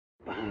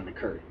behind the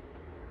curtain.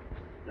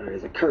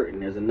 There's a curtain,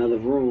 there's another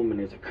room, and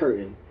there's a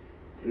curtain.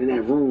 And in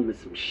that room is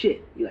some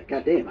shit. You're like,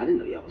 God damn, I didn't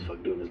know y'all was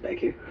fucking doing this back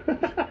here.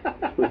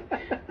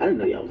 I didn't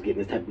know y'all was getting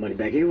this type of money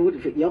back here.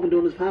 Y'all been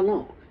doing this for how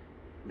long?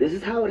 This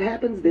is how it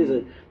happens.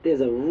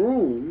 There's a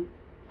room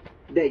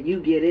that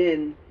you get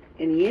in,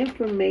 and the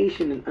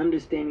information and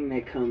understanding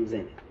that comes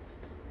in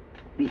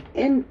it.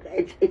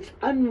 It's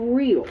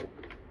unreal,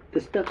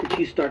 the stuff that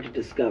you start to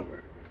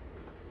discover.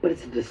 But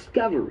it's a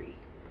discovery.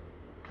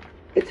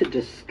 It's a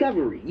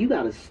discovery. You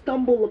gotta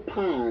stumble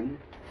upon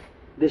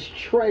this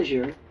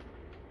treasure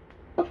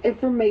of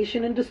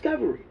information and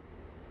discovery.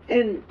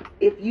 And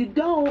if you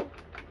don't,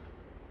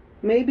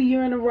 maybe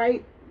you're in the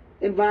right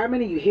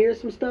environment and you hear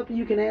some stuff and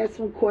you can ask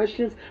some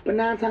questions, but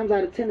 9 times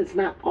out of 10 it's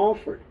not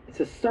offered. It's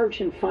a search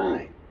and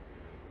find.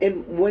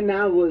 And when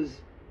I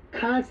was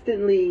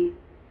constantly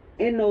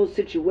in those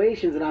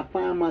situations and I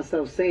find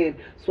myself saying,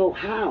 so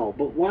how?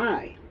 But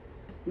why?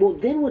 Well,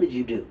 then what did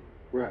you do?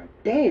 Right.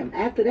 Damn,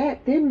 after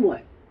that, then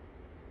what?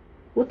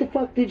 What the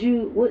fuck did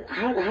you,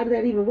 how did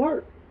that even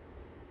work?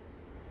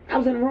 I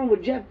was in a room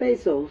with Jeff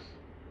Bezos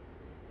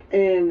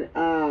and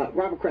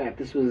Robert Kraft.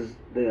 This was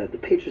the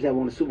Patriots that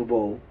won the Super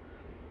Bowl,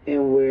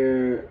 and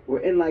we're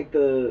in like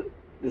this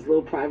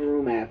little private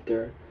room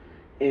after,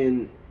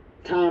 and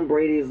Tom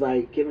Brady is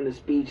like giving a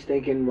speech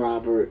thanking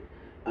Robert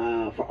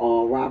for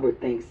all. Robert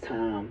thanks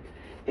Tom,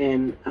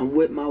 and I'm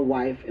with my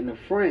wife and a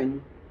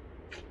friend,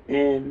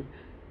 and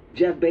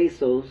Jeff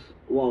Bezos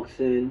walks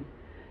in.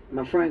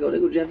 My friend go,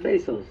 there go Jeff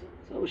Bezos. I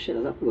said, oh shit,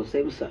 I'm gonna go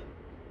say what's up.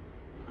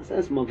 I said,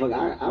 that's a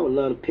motherfucker, I would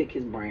love to pick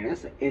his brain.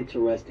 That's an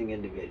interesting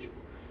individual.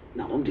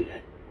 No, don't do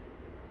that.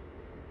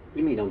 What do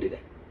you mean don't do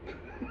that?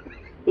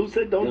 Who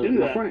said don't do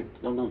that? My friend.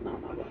 No, don't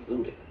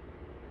do that.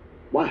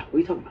 Why? What are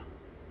you talking about?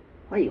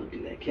 Why you gonna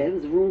do that, Kev?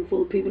 It's a room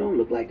full of people. Don't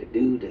look like the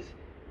dude that's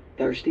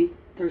thirsty.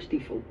 Thirsty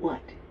for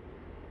what?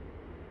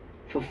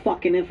 For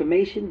fucking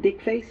information,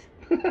 dick face?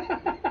 Who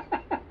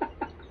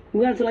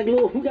got into like a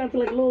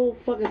little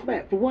fucking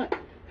spat? For what?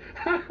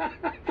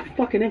 For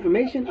fucking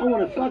information? I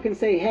wanna fucking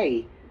say,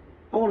 hey,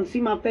 I wanna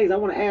see my face, I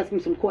wanna ask him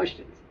some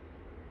questions.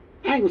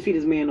 I ain't gonna see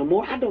this man no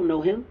more. I don't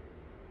know him.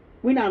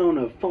 We're not on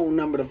a phone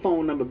number to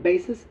phone number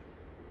basis.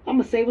 I'm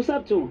gonna say what's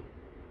up to him.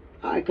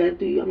 Alright,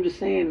 I'm just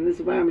saying, in this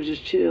environment,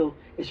 just chill,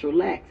 it's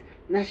relaxed.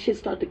 And that shit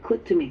start to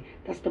click to me.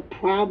 That's the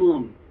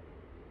problem.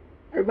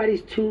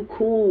 Everybody's too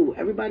cool.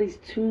 Everybody's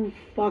too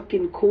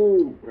fucking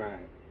cool.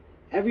 Right.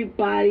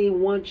 Everybody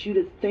wants you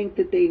to think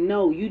that they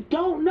know. You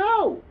don't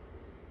know.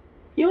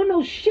 You don't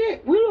know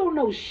shit. We don't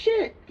know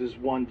shit. There's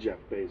one Jeff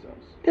Bezos.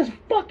 There's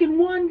fucking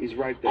one. He's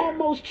right there.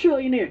 Almost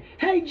trillionaire.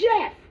 Hey,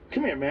 Jeff.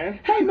 Come here, man.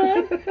 Hey,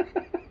 man.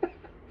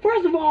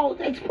 First of all,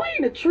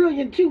 explain a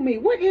trillion to me.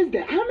 What is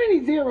that? How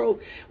many zeros?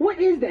 What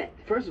is that?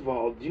 First of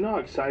all, do you know how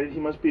excited he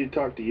must be to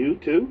talk to you,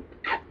 too?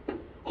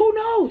 Who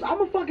knows? I'm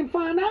gonna fucking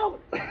find out.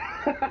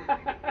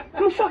 I'm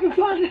gonna fucking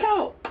find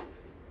out.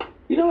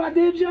 You know what I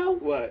did, Joe?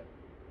 What?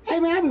 Hey,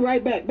 man, I'll be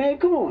right back. Babe,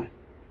 come on.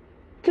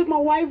 Took my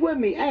wife with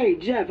me. Hey,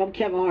 Jeff, I'm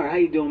Kevin Hart. How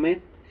you doing,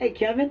 man? Hey,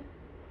 Kevin.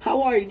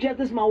 How are you? Jeff,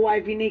 this is my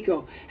wife,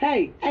 Nico.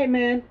 Hey,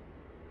 man.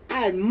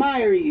 I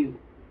admire you.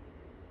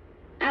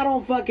 I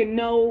don't fucking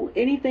know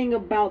anything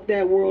about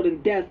that world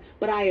and death,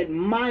 but I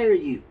admire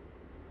you.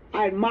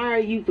 I admire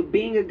you for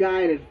being a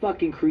guy that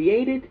fucking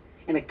created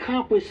and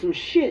accomplished some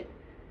shit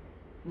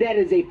that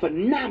is a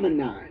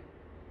phenomenon.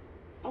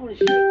 I want to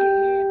shake your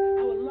hand.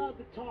 I would love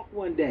to talk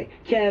one day.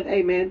 Kev,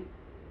 hey, man.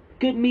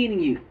 Good meeting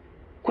you.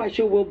 Quite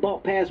sure we'll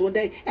bump past one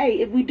day.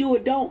 Hey, if we do or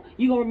don't,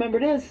 you gonna remember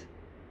this.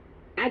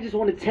 I just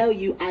want to tell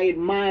you I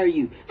admire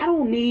you. I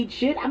don't need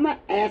shit. I'm not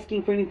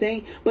asking for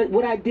anything. But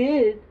what I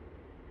did,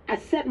 I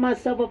set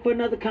myself up for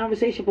another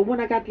conversation for when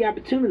I got the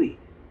opportunity.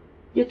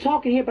 You're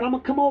talking here, but I'm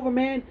gonna come over,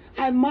 man.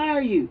 I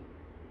admire you.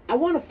 I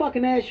want to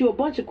fucking ask you a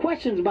bunch of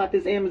questions about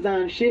this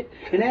Amazon shit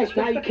and ask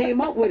you how you came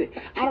up with it.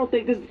 I don't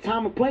think this is the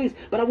time or place,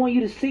 but I want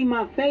you to see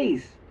my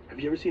face. Have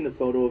you ever seen the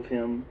photo of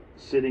him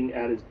sitting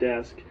at his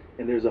desk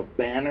and there's a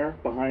banner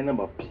behind him,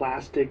 a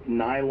plastic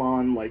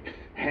nylon like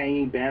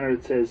hanging banner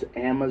that says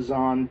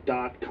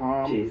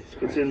Amazon.com. Jesus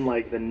Christ. It's in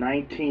like the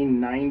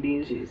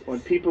 1990s. Jesus.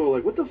 When people were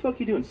like, what the fuck are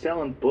you doing,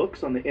 selling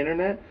books on the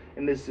internet?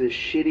 And this is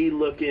shitty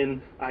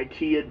looking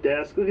IKEA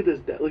desk. Look at this,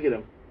 look at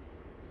him.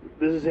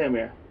 This is him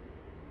here.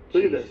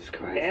 Look at this.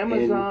 Christ.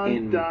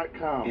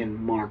 Amazon.com. And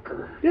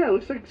marker. Yeah, it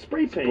looks like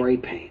spray paint. Spray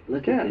paint.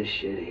 Look at this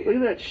shit here. Look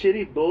at that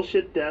shitty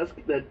bullshit desk,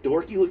 that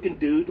dorky looking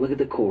dude. Look at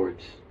the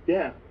cords.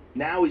 Yeah.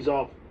 Now he's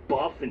all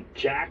buff and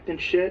jacked and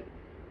shit.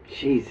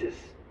 Jesus.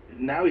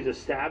 Now he's a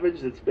savage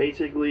that's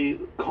basically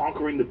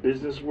conquering the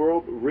business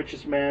world.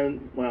 Richest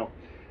man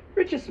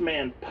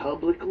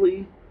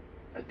publicly.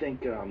 I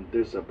think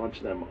there's a bunch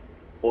of them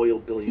oil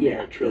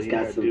billionaire,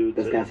 trillionaire dudes.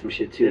 That's got some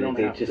shit too. They don't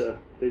have to.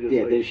 They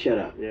just they shut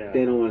up. Yeah.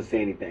 They don't want to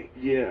say anything.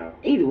 Yeah.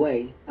 Either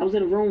way, I was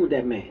in a room with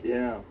that man.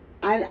 Yeah.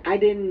 I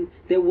didn't.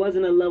 There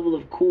wasn't a level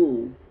of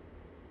cool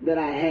that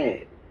I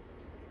had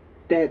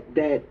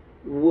that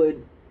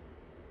would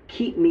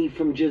keep me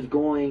from just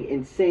going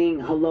and saying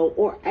hello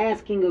or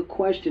asking a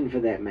question for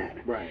that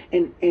matter. Right.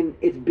 And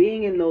it's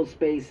being in those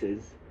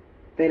spaces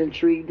that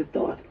intrigued the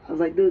thought. I was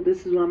like, dude,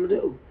 this is what I'm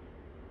gonna do.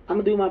 I'm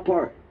gonna do my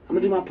part. I'm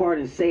gonna do my part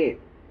and say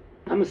it.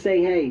 I'm gonna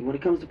say, hey, when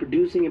it comes to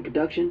producing and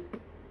production,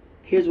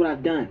 here's what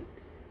I've done.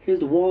 Here's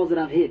the walls that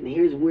I've hit, and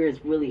here's where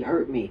it's really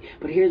hurt me.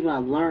 But here's what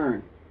I've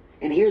learned.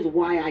 And here's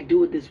why I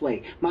do it this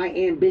way. My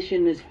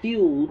ambition is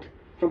fueled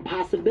from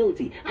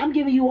possibility. I'm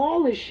giving you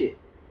all this shit.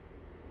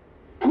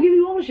 I'm giving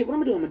you all this shit. What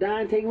am I doing? I'm gonna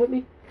die and take it with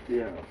me?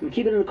 Yeah. I'm gonna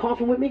keep it in the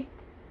coffin with me?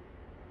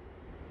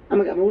 What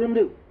am I gonna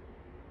do?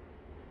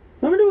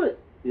 What am I gonna do with it?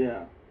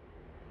 Yeah.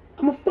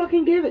 I'm gonna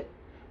fucking give it.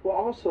 Well,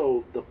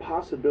 also the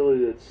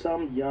possibility that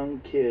some young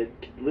kid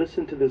could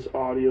listen to this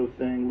audio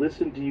thing,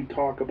 listen to you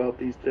talk about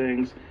these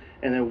things,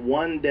 and then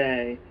one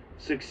day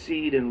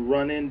succeed and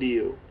run into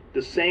you.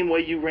 The same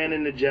way you ran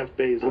into Jeff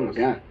Bezos. Oh my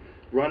God.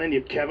 Run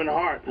into Kevin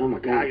Hart. Oh my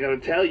God. I gotta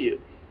tell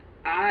you,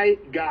 I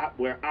got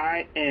where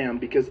I am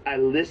because I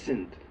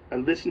listened. I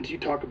listened to you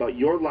talk about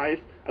your life.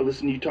 I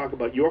listened to you talk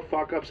about your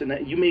fuck-ups, and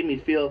that you made me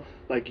feel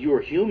like you were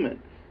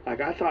human.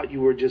 Like, I thought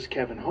you were just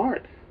Kevin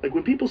Hart. Like,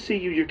 when people see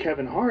you, you're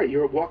Kevin Hart.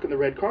 You're walking the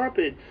red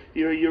carpet.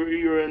 You're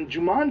in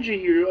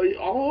Jumanji. You're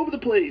all over the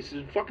place.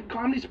 There's fucking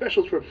comedy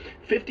specials for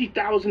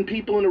 50,000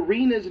 people in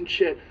arenas and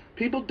shit.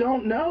 People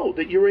don't know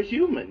that you're a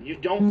human. You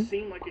don't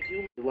seem like a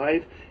human in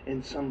life,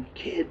 and some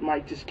kid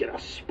might just get a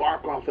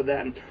spark off of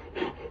that and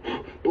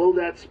blow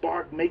that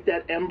spark, make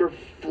that ember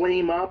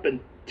flame up and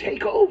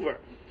take over.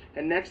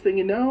 And next thing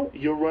you know,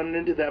 you're running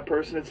into that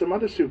person at some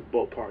other Super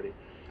Bowl party.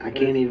 I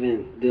can't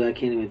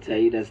even tell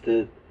you that's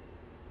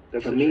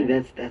for me,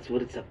 that's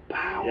what it's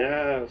about.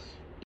 Yes.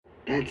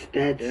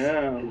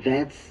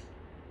 That's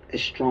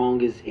as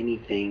strong as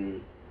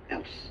anything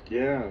else.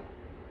 Yeah.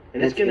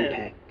 And That's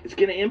it's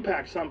gonna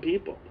impact some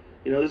people.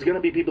 You know, there's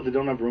gonna be people that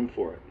don't have room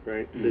for it,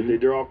 right? Mm-hmm.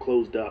 They're all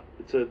closed up.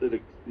 It's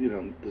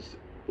this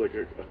like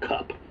a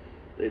cup.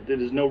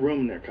 There's no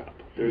room in their cup.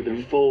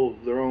 They're full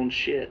of their own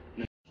shit.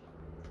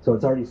 So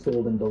it's already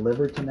sold and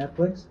delivered to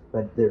Netflix,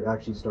 but they're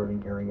actually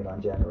starting airing it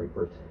on January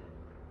 1st.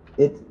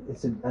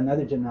 It's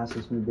another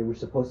gymnastics movie. They were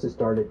supposed to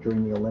start it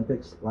during the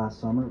Olympics last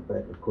summer,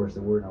 but of course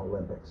there were no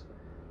Olympics,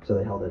 so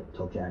they held it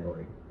till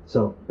January.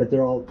 So, but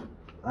they're all,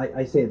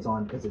 I say it's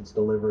on because it's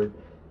delivered,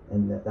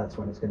 and that's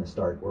when it's going to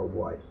start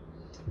worldwide.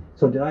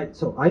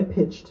 So I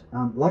pitched.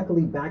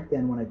 Luckily, back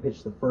then when I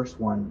pitched the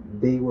first one,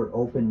 they were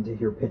open to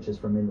hear pitches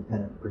from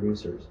independent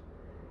producers.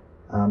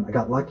 I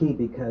got lucky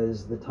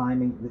because the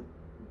timing.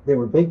 They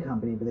were a big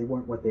company, but they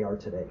weren't what they are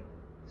today.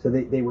 So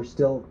they were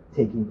still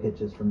taking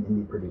pitches from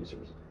indie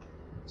producers.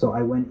 So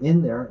I went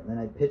in there and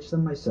I pitched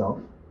them myself,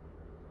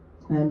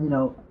 and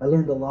I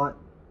learned a lot.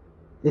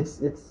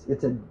 It's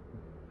a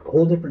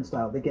whole different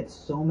style. They get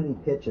so many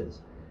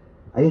pitches.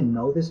 I didn't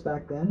know this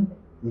back then.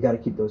 You got to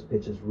keep those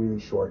pitches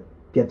really short,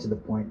 get to the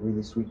point,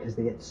 really sweet, because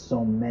they get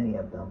so many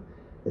of them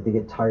that they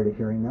get tired of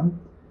hearing them.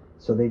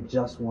 So they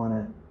just want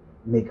to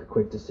make a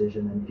quick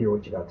decision and hear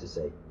what you got to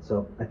say.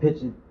 So I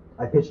pitched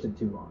it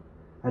too long.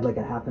 I had like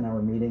a half an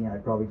hour meeting, and I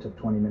probably took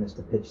 20 minutes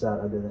to pitch that,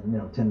 other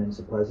than 10 minutes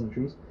of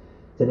pleasantries.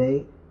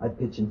 Today I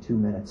pitch in 2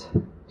 minutes,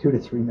 2 to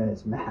 3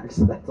 minutes max.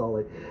 That's all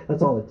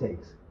it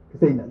takes,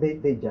 because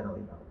they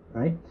generally know,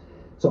 right?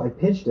 So I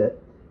pitched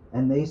it,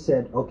 and they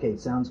said, okay,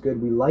 sounds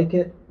good, we like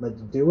it,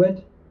 let's do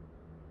it,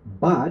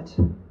 but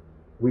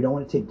we don't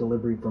want to take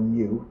delivery from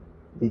you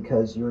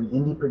because you're an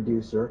indie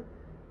producer.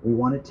 We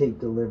want to take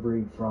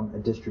delivery from a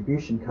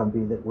distribution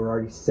company that we're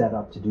already set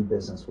up to do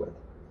business with,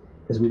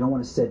 because we don't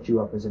want to set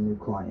you up as a new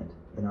client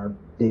in our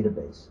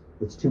database.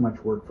 It's too much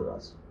work for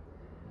us.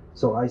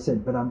 So I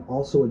said, but I'm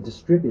also a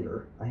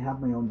distributor. I have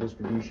my own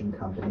distribution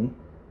company,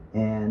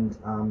 and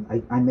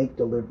I make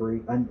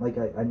delivery. I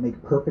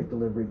make perfect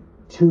delivery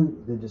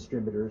to the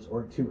distributors,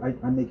 or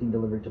I'm making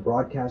delivery to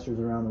broadcasters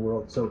around the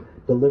world. So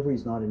delivery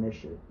is not an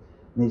issue.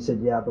 And they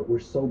said, yeah, but we're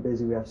so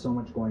busy. We have so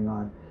much going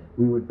on.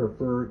 We would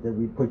prefer that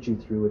we put you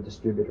through a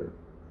distributor.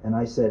 And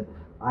I said,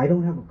 I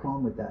don't have a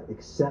problem with that,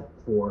 except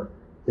for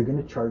they're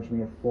going to charge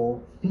me a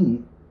full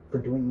fee for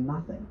doing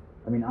nothing.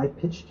 I mean, I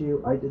pitched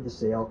you, I did the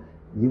sale,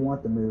 you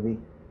want the movie,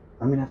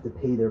 I'm going to have to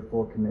pay their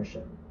full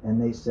commission. And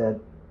they said,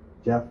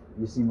 Jeff,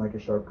 you seem like a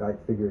sharp guy,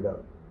 figure it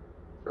out.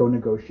 Go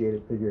negotiate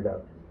it, figure it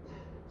out.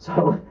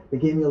 So they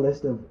gave me a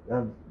list of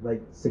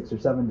like 6 or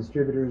 7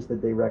 distributors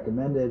that they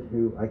recommended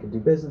who I could do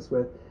business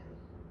with.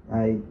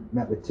 I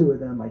met with 2 of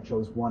them, I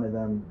chose one of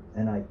them,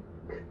 and I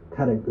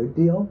cut a good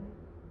deal,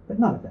 but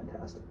not a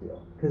fantastic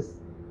deal, because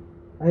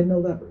I had no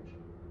leverage.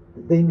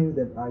 They knew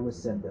that I was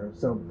sent there,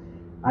 so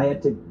I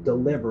had to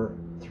deliver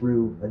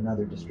through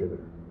another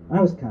distributor. I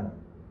was kind of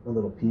a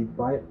little peeved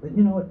by it, but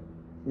you know what?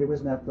 It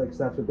was Netflix,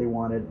 that's what they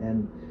wanted,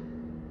 and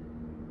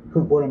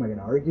what am I going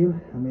to argue?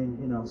 I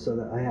mean, so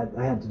that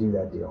I had to do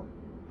that deal.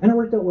 And it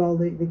worked out well.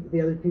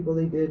 The other people,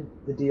 they did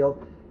the deal.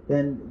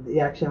 Then they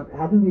actually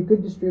happened to be a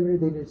good distributor.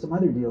 They did some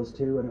other deals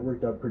too, and it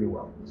worked out pretty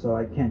well. So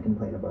I can't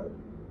complain about it.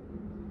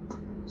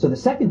 So the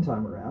second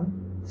time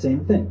around,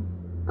 same thing.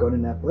 Go to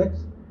Netflix,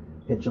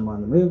 pitch them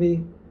on the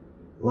movie,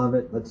 love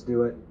it, let's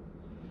do it.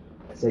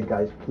 I said,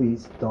 guys,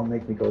 please don't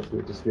make me go through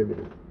a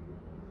distributor.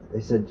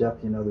 They said, Jeff,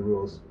 you know the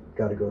rules,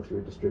 got to go through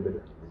a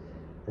distributor.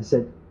 I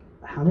said,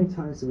 how many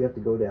times do we have to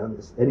go down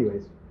this?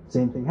 Anyways,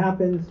 same thing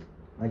happens.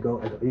 I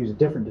use a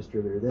different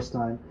distributor this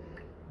time,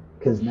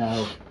 because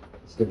now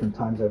it's different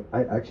times.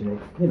 I actually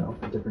make, you know,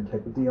 a different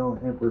type of deal,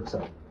 and it works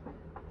out.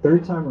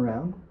 Third time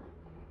around,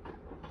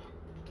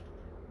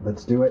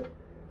 let's do it.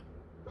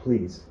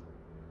 Please,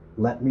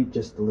 let me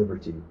just deliver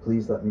to you.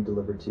 Please let me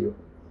deliver to you.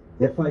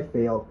 If I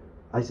fail,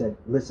 I said,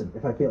 listen,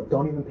 if I fail,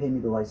 don't even pay me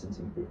the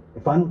licensing fee.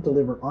 If I don't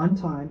deliver on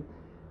time,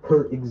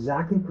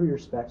 exactly per your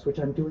specs, which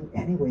I'm doing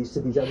anyways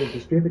to these other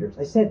distributors.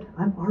 I said,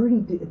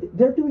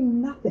 they're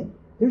doing nothing.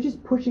 They're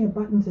just pushing a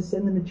button to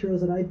send the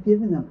materials that I've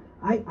given them.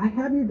 I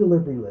have your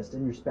delivery list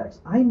and your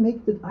specs. I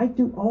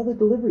do all the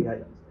delivery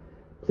items.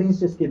 Please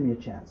just give me a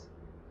chance.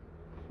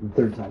 The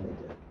third time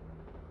they did.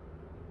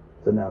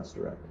 So now it's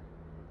direct.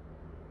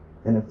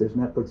 And if there's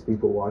Netflix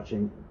people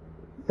watching,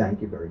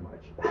 thank you very much.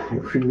 I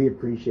really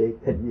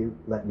appreciate that you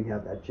let me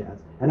have that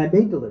chance. And I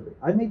made delivery.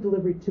 I made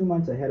delivery 2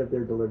 months ahead of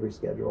their delivery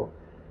schedule.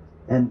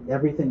 And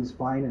everything's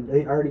fine, and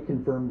they already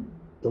confirmed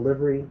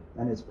delivery,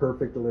 and it's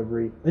perfect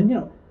delivery. And you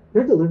know,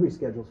 their delivery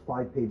schedule's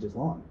 5 pages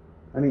long.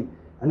 I mean,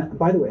 and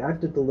by the way, I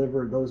have to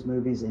deliver those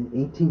movies in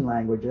 18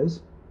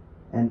 languages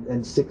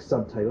and 6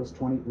 subtitles.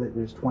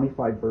 There's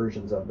 25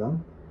 versions of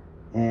them.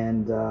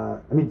 And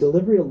I mean,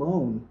 delivery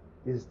alone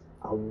is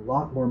a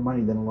lot more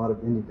money than a lot of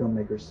indie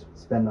filmmakers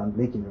spend on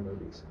making their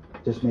movies,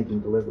 just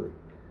making delivery.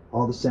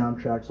 All the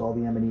soundtracks, all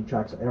the M&E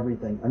tracks,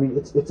 everything. I mean,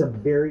 it's a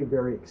very,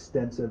 very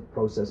extensive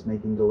process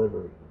making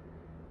delivery.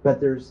 But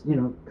there's, you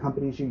know,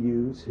 companies you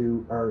use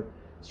who are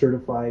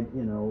certified,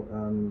 you know,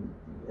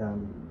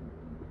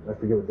 I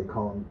forget what they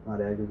call them, not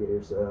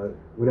aggregators,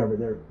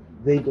 whatever.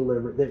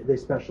 They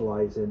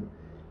specialize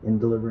in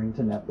delivering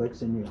to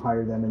Netflix, and you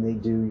hire them, and they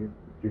do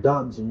your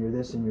dubs, and you're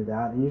this and you're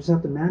that, and you just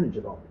have to manage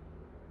it all.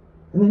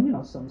 And then, you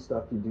know, some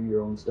stuff you do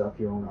your own stuff,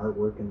 your own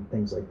artwork and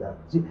things like that.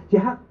 So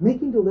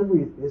making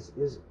delivery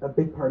is a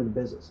big part of the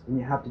business, and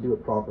you have to do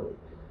it properly.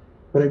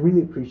 But I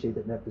really appreciate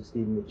that Netflix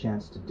gave me a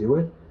chance to do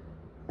it,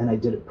 and I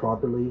did it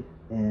properly,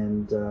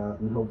 and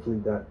hopefully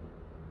that,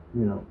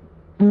 you know,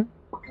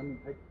 I mean,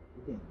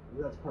 again,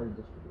 that's part of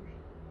distribution.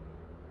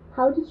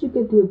 How did you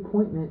get the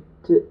appointment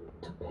to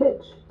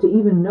pitch, to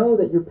even know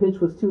that your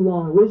pitch was too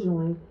long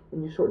originally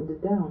and you shortened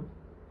it down?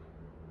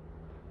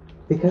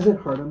 Because at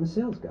heart, I'm a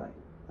sales guy.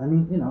 I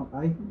mean, you know,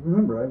 I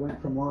remember I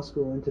went from law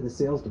school into the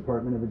sales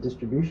department of a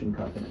distribution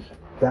company.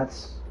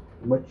 That's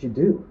what you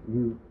do.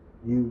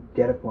 You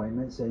get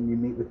appointments and you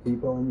meet with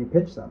people and you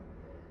pitch them.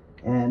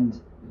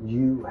 And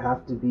you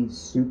have to be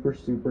super,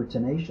 super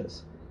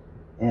tenacious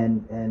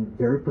and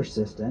very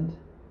persistent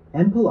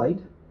and polite.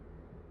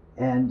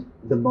 And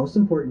the most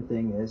important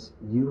thing is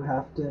you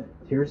have to,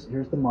 here's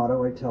the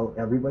motto I tell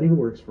everybody who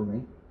works for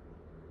me.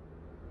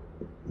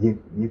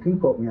 You can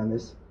quote me on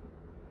this.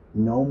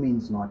 No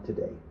means not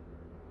today.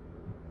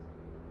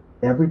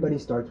 Everybody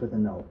starts with a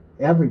no.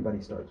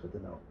 Everybody starts with a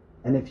no.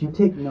 And if you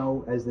take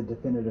no as the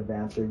definitive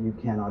answer, you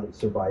cannot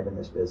survive in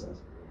this business.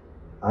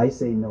 I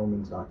say no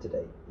means not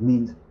today. It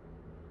means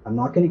I'm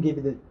not going to give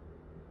you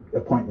the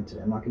appointment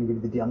today. I'm not going to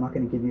give you the deal. I'm not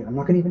going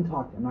to even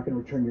talk to you. I'm not going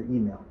to return your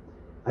email.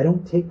 I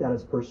don't take that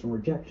as personal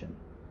rejection.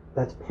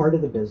 That's part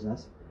of the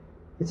business.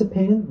 It's a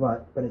pain in the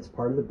butt, but it's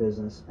part of the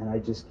business, and I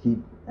just keep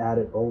at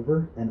it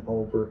over and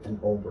over and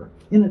over.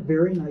 In a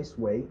very nice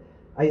way,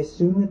 I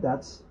assume that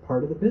that's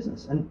part of the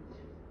business. And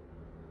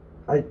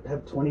I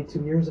have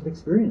 22 years of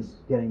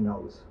experience getting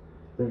no's.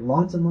 There's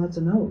lots and lots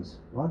of no's.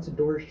 Lots of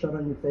doors shut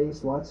on your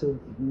face, lots of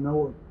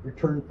no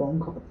return phone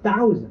calls,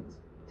 thousands,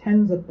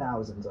 tens of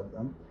thousands of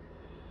them.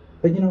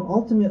 But you know,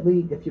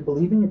 ultimately, if you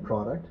believe in your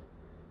product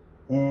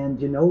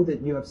and you know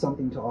that you have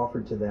something to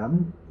offer to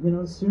them, you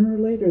know, sooner or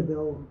later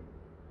they'll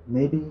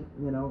maybe,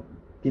 you know,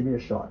 give you a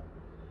shot.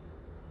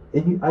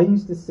 I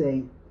used to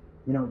say,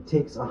 you know, it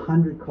takes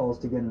 100 calls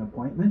to get an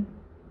appointment.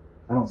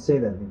 I don't say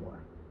that anymore.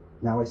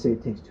 Now I say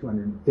it takes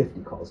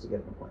 250 calls to get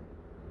an appointment.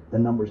 The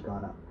number's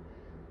gone up.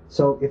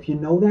 So if you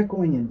know that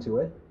going into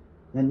it,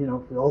 and you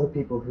know, for all the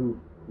people who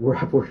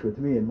have worked with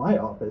me in my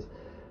office,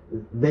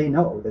 they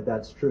know that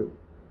that's true.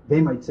 They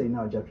might say,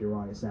 no, Jeff, you're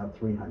wrong, it's now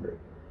 300.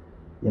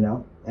 You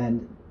know,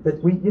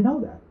 but you know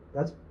that.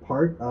 That's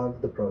part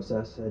of the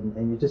process,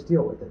 and you just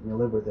deal with it, and you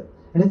live with it.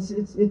 And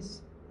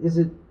is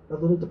it a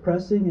little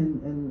depressing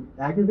and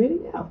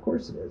aggravating? Yeah, of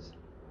course it is.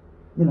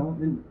 You know,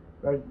 and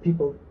are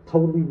people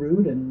totally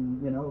rude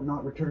and, you know,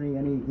 not returning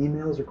any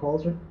emails or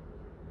calls?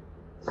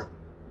 It's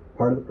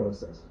part of the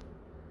process.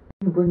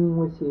 You're bringing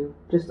with you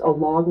just a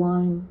log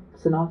line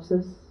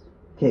synopsis?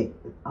 Okay,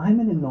 I'm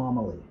an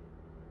anomaly.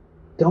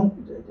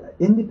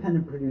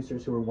 Independent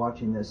producers who are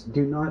watching this,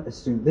 do not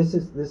assume this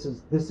is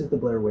the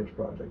Blair Witch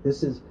Project.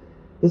 This is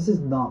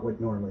not what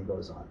normally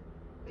goes on.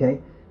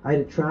 Okay, I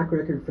had a track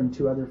record from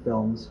 2 other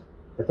films.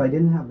 If I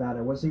didn't have that,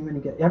 I wasn't even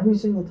going to get. Every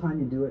single time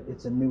you do it,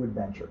 it's a new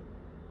adventure.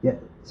 Yeah,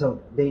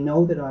 so they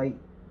know that I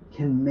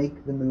can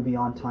make the movie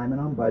on time and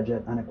on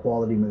budget and a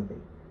quality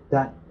movie.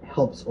 That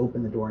helps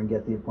open the door and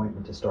get the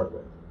appointment to start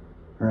with.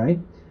 All right?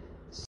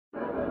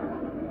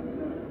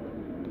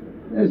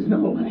 There's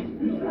no way.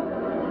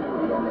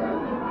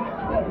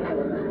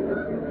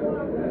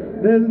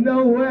 There's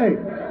no way.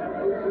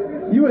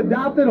 You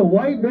adopted a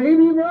white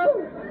baby,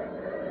 bro?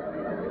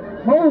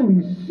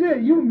 Holy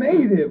shit, you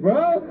made it,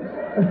 bro.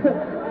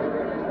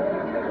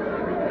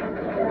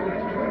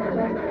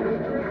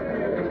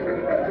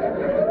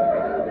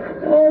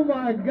 Oh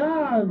my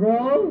God,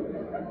 bro.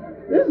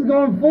 This is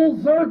going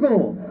full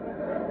circle.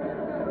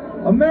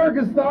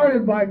 America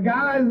started by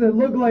guys that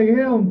look like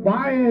him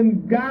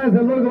buying guys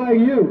that look like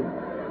you.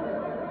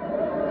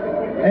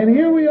 And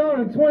here we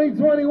are in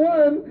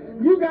 2021,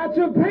 you got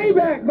your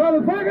payback,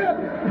 motherfucker.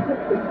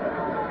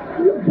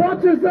 You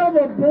bought yourself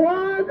a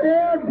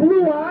blonde-haired,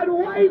 blue-eyed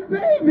white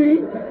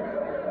baby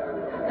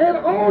and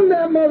own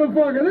that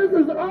motherfucker. This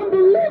is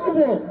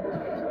unbelievable.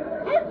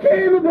 I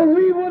can't even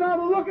believe what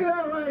I'm looking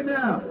at right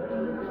now.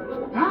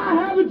 I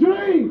have a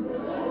dream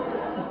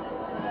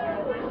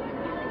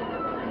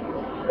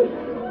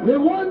that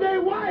one day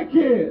white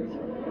kids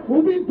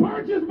will be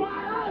purchased by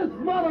us,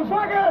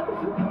 motherfucker.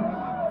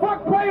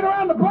 Fuck playing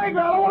around the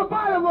playground. I want to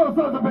buy them little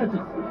sons of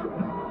bitches.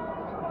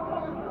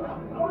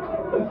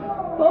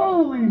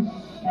 Holy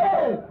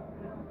shit.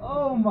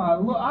 Oh my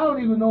Lord. I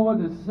don't even know what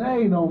to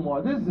say no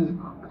more. This is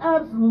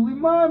absolutely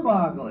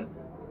mind-boggling.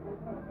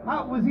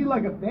 How, was he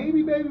like a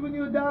baby when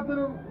you adopted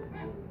him?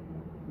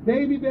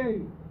 Baby.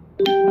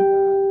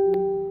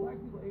 Oh my God. Black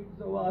people age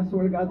so well, I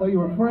swear to God, I thought you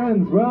were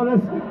friends, bro.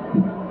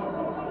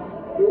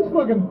 This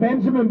fucking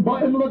Benjamin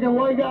Button looking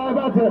white guy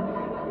about to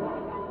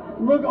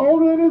look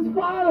older than his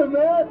father,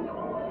 man.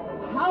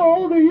 How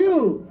old are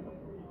you?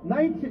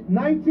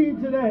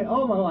 19 today.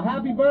 Oh my God,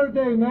 happy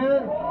birthday,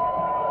 man.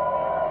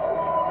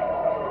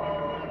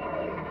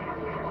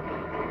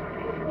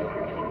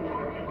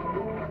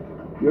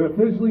 You're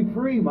officially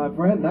free, my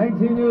friend.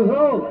 19 years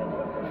old.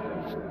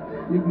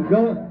 You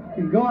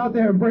can go out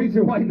there and embrace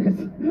your whiteness.